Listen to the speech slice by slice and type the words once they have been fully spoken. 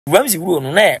Ramsey rule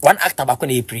no na one actor back on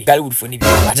April Hollywood for nibi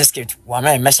I just get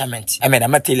one measurement I mean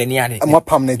I'm telling you ani am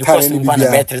permanent tire ni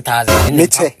bia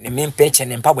 3,000 the main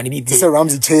pension and power ni bi say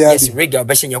Ramsey chair yes regular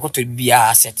be you to be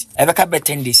asset ever ka bet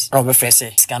 10 days no be fresh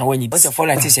scan when you once you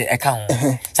follow say account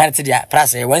sanity dia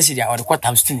price once dia or the quarter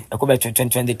times 2 e go be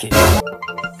 20k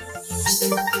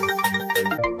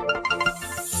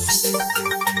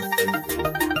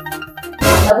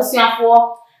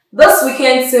This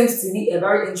weekend seems to be a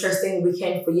very interesting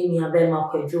weekend for Yemi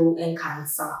Abema Kwadwo and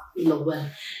Cancer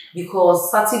because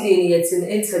Saturday it's an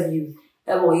interview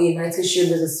about United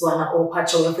Showbiz one or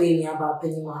patch of Yemi about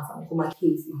Pennyworth and Kuma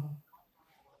case.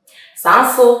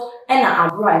 Sanso and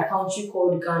a bright country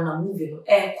called Ghana moving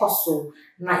air costo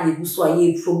na yebuswa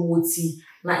ye promoti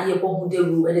na ye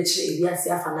bohuderu and the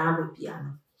Chibiasia Fanabe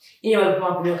piano. You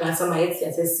know, you can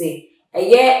say. A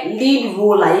lead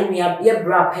role like me a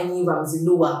bra penny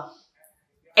Ramziloa.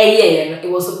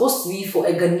 It was supposed to be for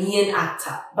a Ghanaian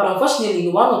actor, but unfortunately,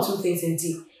 one or two things in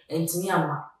tea and to me,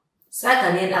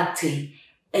 Ghanaian acting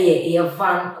a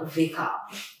Van Vicker.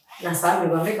 Now,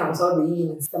 some of Vicker was all the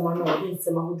years, someone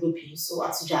who drew people so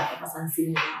as to jack as I'm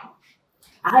seeing now.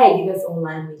 I give us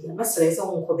online media, but so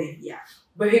on Cobebia.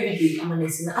 Very big, I'm an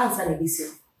answer in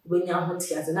this when you're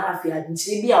hunting as an affair, and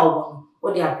she be our one.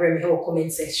 Or their premier or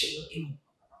comment section.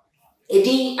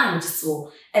 Edi and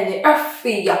so and the earth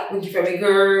figure when you from a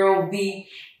girl be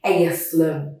a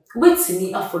slim. Wait to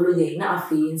me a follow ye na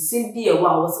afi and simply a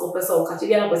wow was open so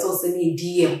Category was also me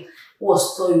DM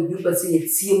was story you can see a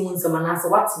team on some answer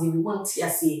what we want to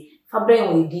see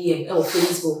Fabrian with DM or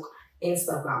Facebook,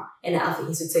 Instagram, and after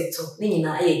into TikTok.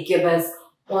 Nina give us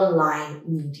online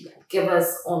media. Give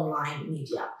us online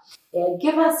media.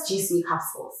 Give us GC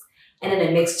capsules. And then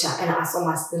a mixture, and I saw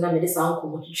my stomach, this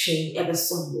uncle to train ever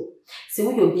so. So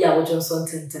we will be our Johnson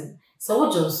Tintin. So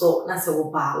what Johnson, Nasa will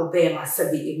bar, obey my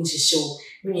sabi, a mushy show.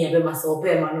 Many of them must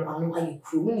obey my no you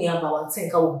crew, many about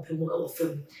think I will promote our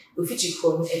film. We feature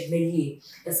from a many,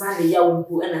 a Sunday young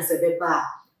who and I said a bar,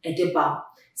 a deba.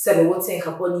 Said what think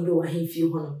upon you or him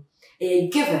few honor.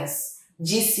 Give us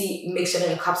GC mixture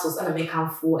and capsules and I make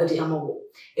come for a day ammo.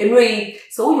 Anyway,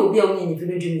 so we will be only if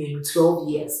you do me in 12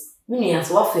 years. Meaning as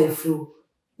what fair flu,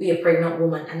 we a pregnant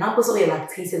woman, and now also we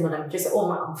lactating madam just oh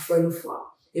my friend for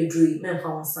a dream, men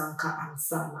found sanka and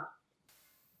sana.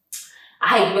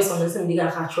 I give us on the same bigger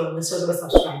factor, and so the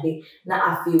subscribe. Now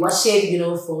I feel what share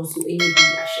phones to any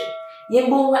dealership.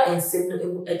 Yembowa and Sim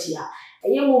Etia. A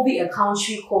year will be a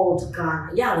country called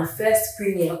Ghana. Yeah, the first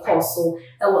premiere course so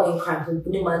our in Crampton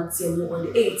Puliman on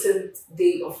the 18th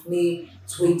day of May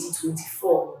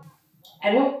 2024.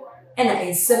 And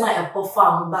I semi a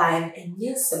perform by and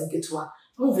yes, some get one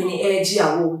moving AG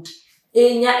award.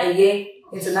 Enya a year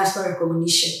international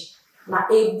recognition. Na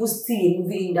a boosty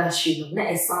movie industry. Na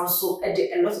a sound so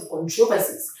a lot of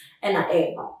controversies and a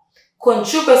air.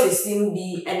 Controversies seem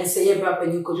be and say a rap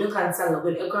and you could cancel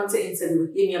with a concert interview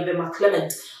with Amy Abema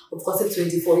Clement of course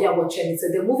 24 year watching. So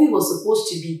the movie was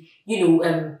supposed to be,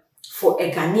 for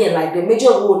a Ghanaian, like the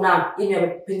major role now, Amy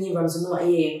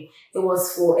Abema it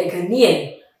was for a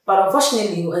Ghanaian. But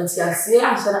unfortunately, until I say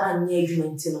I'm sorry, I'm near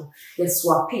you, yes,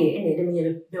 swap here, and then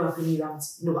you penny round.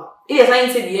 No, it is I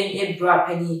said the bra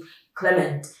penny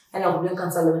Clement, and I'll bring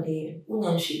cancel on a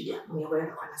union sheet, me aware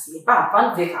of what I see. But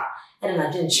one Vicker, and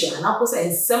I didn't share, and I was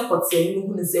in some parts saying,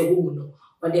 who is a woman,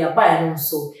 but they are buying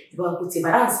also. If I could say,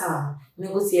 but answer, me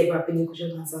go see a bra penny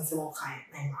cushion and some more kind.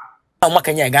 I'm not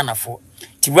Ghana for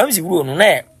to Ramsey rule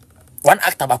no one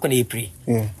actor back on April,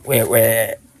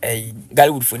 where a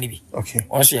Hollywood for nibi. Okay.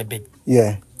 Also a big.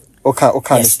 Yeah.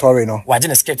 Okay. Story no.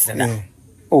 Wajina script na.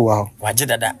 Oh wow.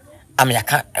 Wajida da.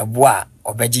 Amyaka eboa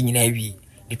obaji nyina wi.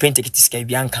 The paint ticket sky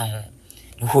bi anka ho.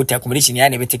 The hotel accommodation ya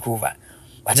na be take over.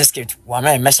 Wajina script wa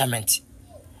measurement.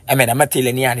 I'm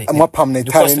telling you ani. I'm permanent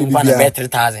tire ni bia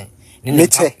 3,000.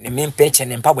 The main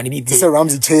pension and power ni bi. Say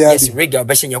Ramsey chair. Yes, regular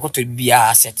obaji yakoto bi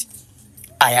asset.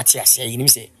 Ayati ase yi nim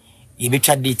say. You be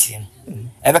try date.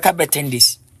 Ever ka bet 10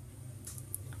 days.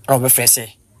 Robert Fresse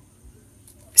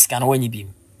scan when you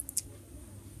beam.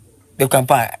 The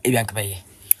campaign, Ebian Cabe.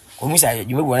 When we say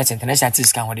you may want to international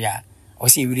artist can order or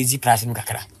see you easy price in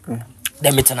Kakara.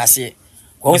 Then Metana say,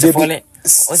 once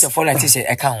a fallen artist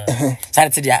account,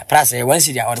 Saturday price 1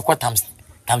 city or the quarter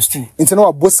times 2.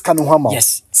 Internal boss scan Hama.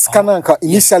 Yes, scanner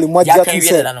initially what you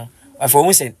said. For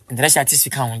almost international artist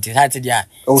account, Saturday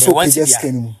also 1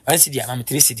 city, I'm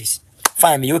 3 cities.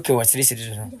 Fine, me okay was 3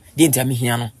 cities. Didn't tell me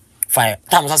here. Fine.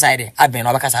 Times aside, I've been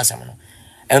over Cassamono.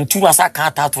 And 2 as I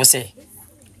can't out for say.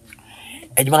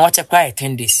 And you watch a quiet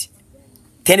 10 days.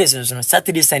 10 days on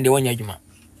Saturday, Sunday, 1 year.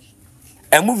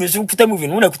 And moving soon, put a moving,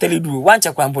 when I could tell you, 1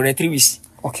 check 1 for 3 weeks.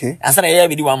 Okay. As I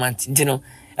have 1 month,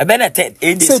 A benefit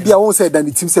 8 days. Say, be I won't say that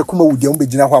the team say, come with the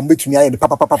Umbejina, who I'm between me and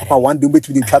Papa, one day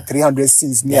between the trap 300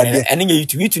 scenes near there. And you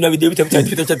to know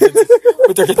the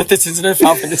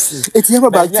it's never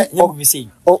about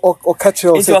or catch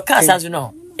your. It's your cast, as you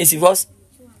know. It's was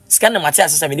scan the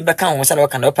materials. I mean, the back on was I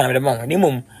can open the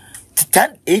moment.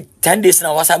 10 days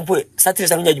now was I put Saturday,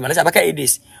 Sunday, you manage about 8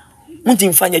 days.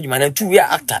 Wouldn't find you man, 2 year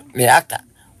actor, me actor.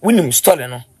 Winning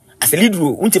stolen as a lead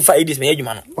rule, wouldn't 5 days, me,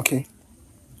 man. Okay.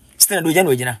 Still do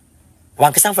January.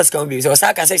 One can first come be so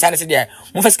I can say, there.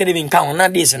 One first can even count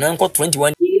on this and uncle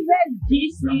 21.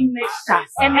 DC Mecca,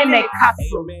 MN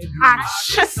Castle,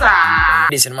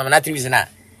 This and Mamma not reason. And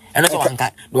also one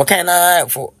cat. What can I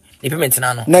for the payment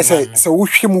now? So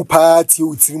wish him party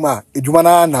with Sima,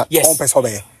 Edumana, yes,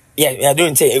 yeah, I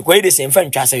don't say a quite the same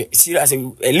friend as a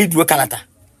lead work Canada.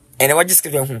 And I was just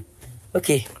giving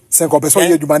okay. Senko person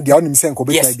you demand the only Senko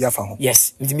be idea for.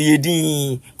 Yes, it's me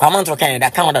the command to Canada,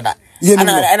 Canada. And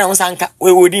I don't sank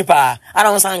we would deeper. I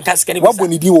don't sank casket. What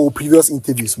when you do previous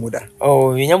interviews, mother?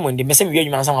 Oh, you know, the message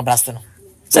you man some blast.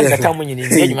 Send the come when you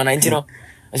need man, you know,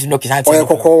 as you know, or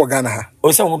Coco Ghana.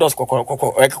 Or some who does Coco,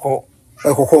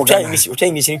 Chinese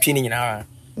missing training in our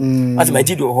as my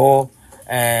Dido Hall,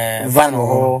 Van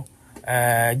Hall,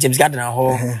 James Gardner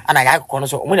Hall, and I got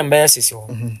corners when I'm best.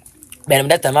 But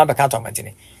that time I'm back out of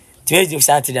Martini. Today you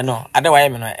started, no,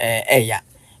 otherwise, yeah,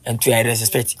 and to I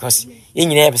respect because in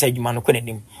never said you man couldn't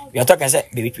him. We are talking as a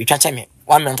baby, we catch me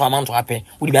 1 month, 1 month to happen.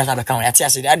 Would be another account. I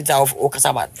said, I did of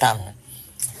Okasaba town.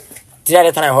 The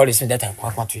other time I hold is in that time.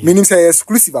 Meaning say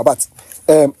exclusive about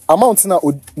amount now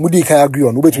Moody can agree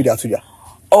on which we are to you.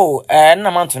 Oh, an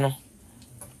amount no.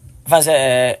 Fast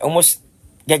almost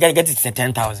get it to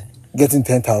 10,000. Getting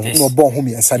 10,000. No born home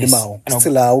and Sadimao.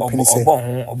 Still our open say.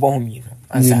 Or born you know.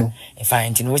 If I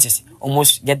intend which is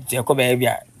almost get to a cover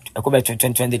area, a cover to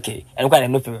 20K, and quite a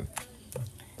no problem.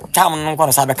 Time no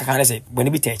corner Sabaka can say, when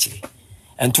it be actually.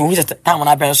 And to his time when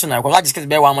I pension, I was just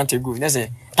get 1 month ago. That's a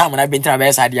time when I've been to a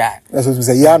best idea. That's what we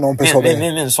say, yeah, no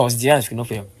person. Source the answer, no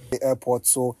film. The airport,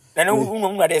 so. Then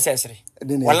no necessary.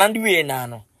 Well, land we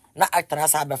now. Not actor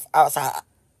as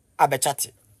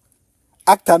Abachati.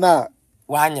 Actor now.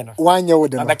 1 year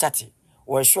with Abachati.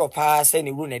 Or sure pass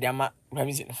any room at Yama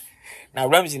Ramsey. Now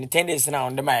Ramsey in 10 days now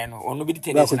on the man, or nobody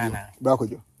 10 days now. Back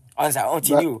with you. Answer,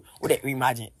 until you would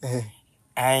imagine.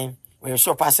 And we're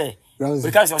sure pass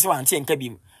because I was 1 10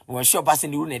 cabin. We're sure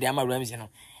passing the room at Yama Ramsey.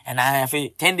 And I have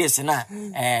 10 days now,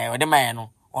 with the man,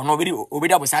 or nobody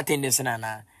was 10 days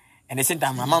now. And the same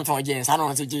time, my mount on James, I don't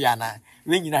want to Giana.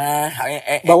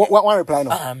 But what reply?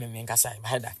 Ah, me, Cassa, I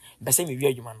had that. The same with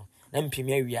you, man. Then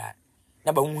premier we are.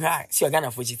 Number 1, see a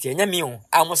Ghana for city, and Yamio,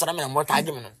 I almost a more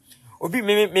argument. Or be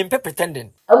me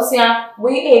pretending. Osia,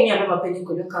 we aim at a penny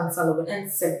could cancel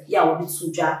and said, yeah, will be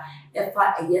Suja. If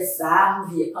I yes,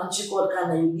 the country called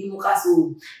Ghana, you be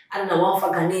Mukasu, and the one for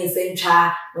Ghanaian, same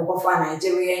child, no for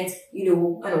Nigerians, you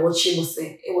know, and what she was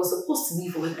saying. It was supposed to be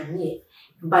for Ghanaian.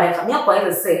 But I come here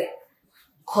quite say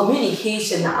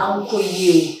communication na uncle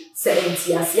you say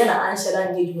NTS, yana answer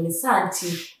and engage when Santi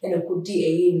and a good day a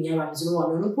year near Ramsey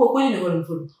one, no poor queen in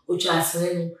one which I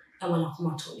say, I want to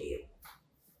come to you.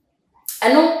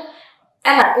 I know,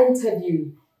 and I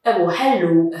interview, hello,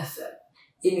 FM,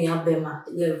 in your Bema,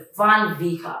 your Van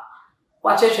Vicker,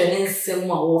 what your name,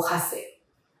 Simon or Hasse.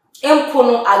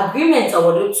 Empono agreement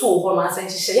over the 2 hormones and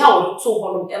she say, I will 2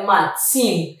 hormone and my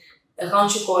team, a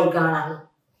country called Ghana.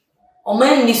 Or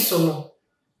men nisono.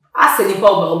 I said the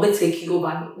problem will take you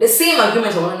over. The same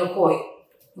agreement on the coin.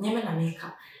 Never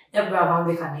America. Never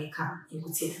America. You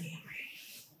could say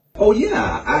oh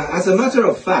yeah. As a matter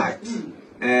of fact,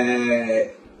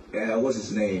 what's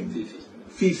his name?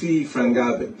 Fifi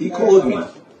Frangabe. He called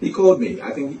me.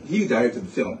 I think he directed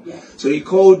the film. So he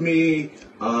called me.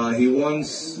 He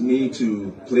wants me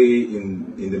to play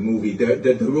in the movie.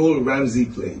 The role Ramsey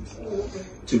played.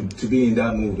 To be in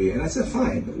that movie. And I said,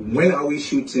 fine. When are we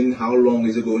shooting? How long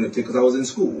is it going to take? Because I was in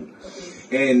school.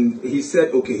 And he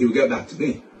said, okay, he'll get back to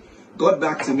me. Got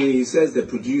back to me. He says the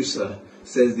producer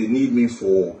says they need me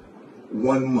for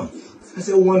 1 month. I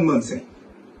said, 1 month, eh?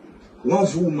 1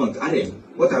 full month.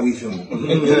 What are we filming?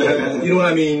 You know what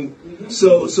I mean?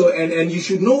 So, and you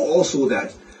should know also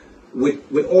that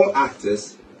with all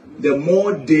actors, the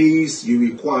more days you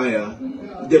require,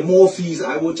 the more fees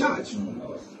I will charge.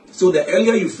 So the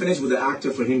earlier you finish with the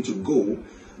actor for him to go,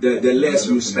 the less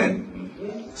you spend.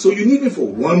 So you need me for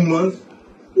 1 month.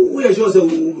 Where's yours?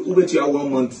 Over to your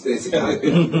 1 month.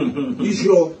 You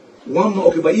sure? 1 month.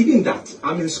 Okay, but even that,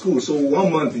 I'm in school, so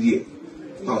 1 month a year.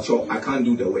 I can't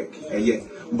do the work yet.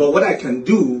 But what I can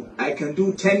do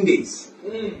 10 days.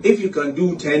 If you can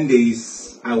do 10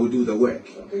 days, I will do the work.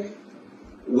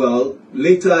 well,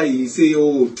 later he say,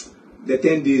 oh, the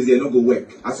 10 days they're not going to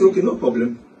work. I said, okay, no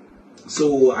problem.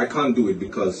 So I can't do it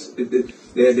because the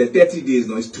 30 days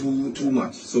now is too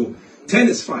much. So 10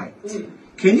 is fine.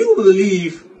 Can you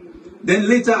believe? Then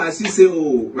later I see say,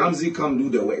 oh, Ramsey come do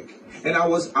the work, and I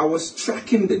was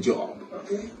tracking the job.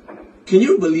 Can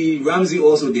you believe Ramsey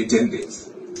also did 10 days?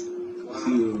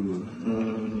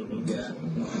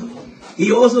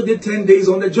 He also did 10 days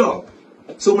on the job.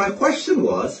 So my question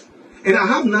was, and I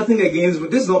have nothing against,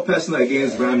 this is not personal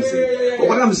against Ramsey, but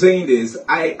what I'm saying is,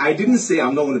 I didn't say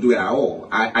I'm not going to do it at all.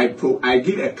 I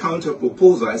give a counter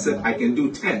proposal. I said I can do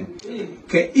 10.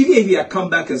 Even if he had come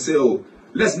back and say, oh,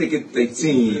 let's make it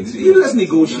 13, let's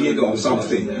negotiate on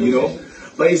something, you know.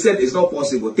 But he said it's not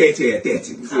possible, 30 at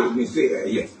 30. So we say,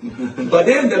 yeah. But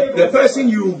then the person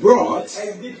you brought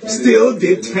still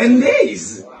did 10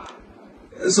 days.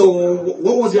 So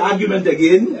what was your argument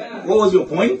again? What was your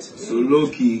point? So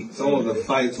low-key, some of the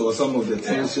fights or some of the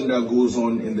tension that goes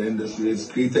on in the industry is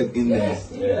created in there.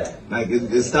 Like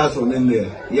it starts from in there.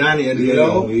 Yani at the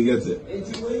end, you get it.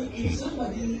 If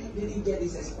somebody didn't get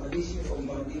this explanation from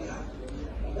Bambika,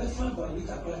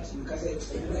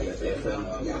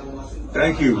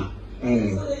 thank you.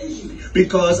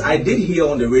 Because I did hear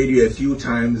on the radio a few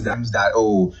times that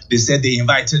oh, they said they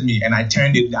invited me and I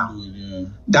turned it down.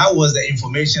 That was the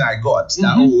information I got.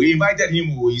 That oh, we invited him,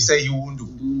 he said he wouldn't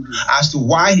do. As to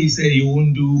why he said he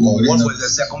wouldn't do or what was the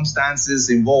circumstances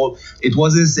involved, it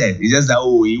wasn't said. It's just that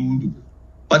oh, he wouldn't do.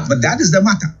 But that is the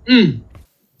matter.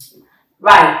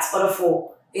 Right, order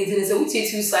 4. It is a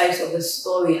two sides of the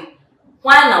story.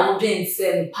 Why now being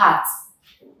said part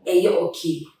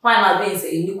okay. Why now being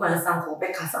said you can sample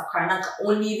because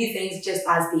only leave things just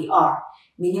as they are,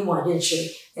 meaning more adventure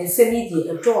and send me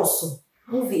the address.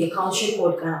 Movie a country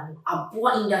called Ghana, a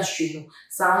poor industry,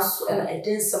 sounds and I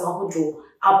didn't somehow do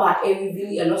about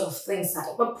really a lot of things that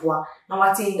are poor. Now,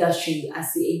 what industry I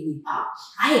see a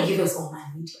I give us on my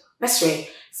media. That's right,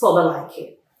 so like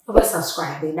it. Over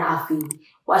subscribe, now I feel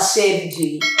what share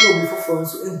video, no before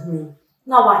phones in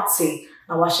now what say,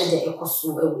 now what share the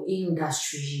eco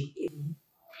industry.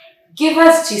 Give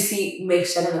us GC make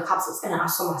sure the capsules and our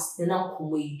summers, the non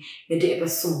way, the day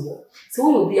episode. So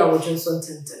we will be our Johnson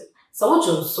Tintin. So what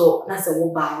you so na se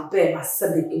wo ba be ma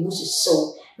sabe emu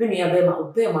hyehyɛ me nua be ma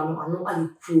obe ma no ano aye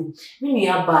kru me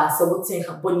nua ba se wo tin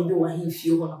ka boni bi wa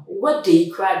himfie ho no what dey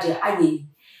cry there aye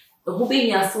ehu be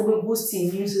nya so be boost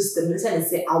immune system ne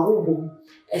say awobom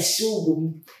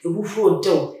ehyiwobom ebufro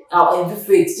do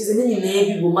every just ne nyina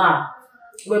bi bom a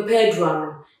we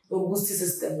pedro no boost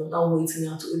system na wo itimi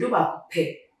ato do ba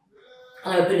pe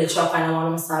and I open the trap and I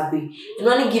want to sabi. And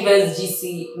only give us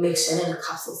GC make sure and the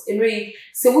capsules. And really,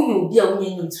 say we will be a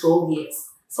winning 12 years.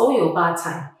 So we your bad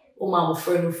time. Oh, my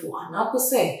friend for and I could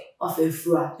say of a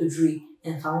fruit, the dream,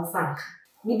 and found thank.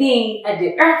 Me being at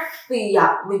the earth,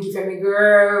 yeah, we give me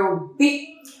girl big.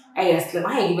 I asked them,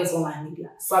 I give us all my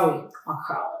media. Sorry, my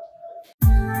crowd.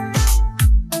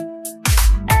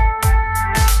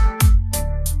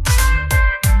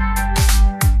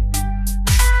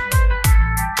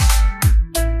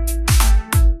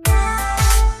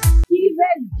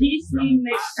 DC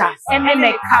mixer,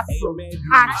 MaameGrace capsule.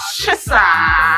 Achisa.